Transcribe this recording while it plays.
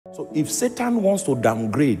So if Satan wants to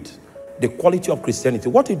downgrade the quality of Christianity,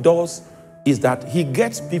 what he does is that he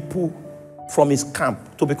gets people from his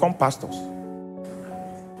camp to become pastors.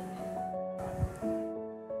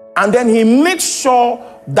 And then he makes sure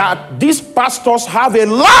that these pastors have a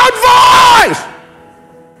loud voice.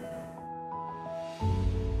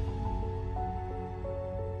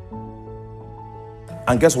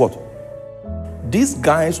 And guess what? These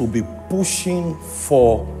guys will be pushing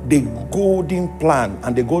for the golden plan,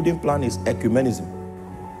 and the golden plan is ecumenism.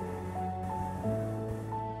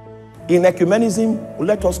 In ecumenism,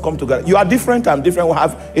 let us come together. You are different, I'm different. We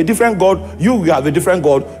have a different God. You have a different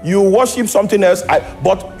God. You worship something else.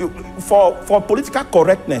 But for political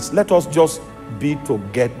correctness, let us just be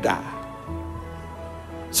together.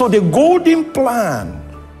 So the golden plan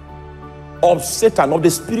of Satan, of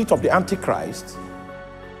the spirit of the Antichrist,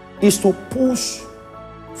 is to push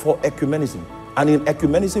for ecumenism. And in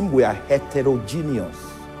ecumenism, we are heterogeneous.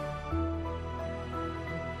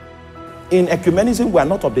 In ecumenism, we are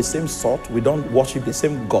not of the same sort. We don't worship the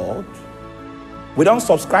same God. We don't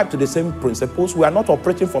subscribe to the same principles. We are not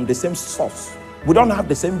operating from the same source. We don't have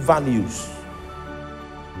the same values.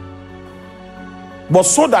 But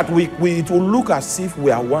so that it will look as if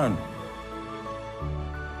we are one,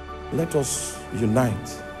 let us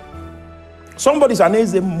unite. Somebody's an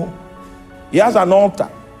Ezemo. He has an altar.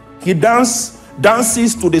 He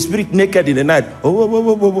dances to the spirit naked in the night.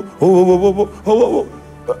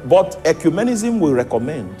 But ecumenism will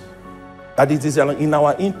recommend that it is in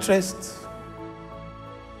our interest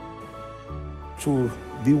to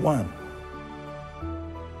be one.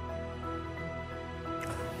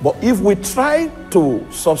 But if we try to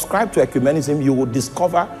subscribe to ecumenism, you will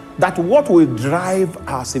discover that what will drive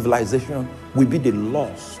our civilization will be the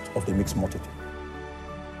lust of the mixed multitude.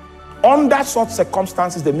 Under such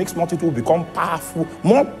circumstances, the mixed multitude will become powerful,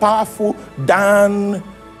 more powerful than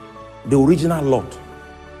the original lot.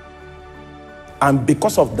 And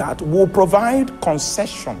because of that, we'll provide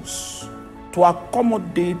concessions to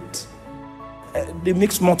accommodate the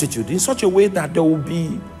mixed multitude in such a way that there will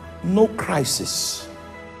be no crisis.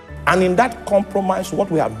 And in that compromise, what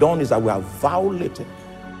we have done is that we have violated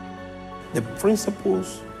the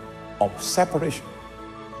principles of separation.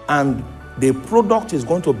 And the product is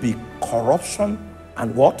going to be corruption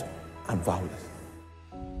and what? And violence.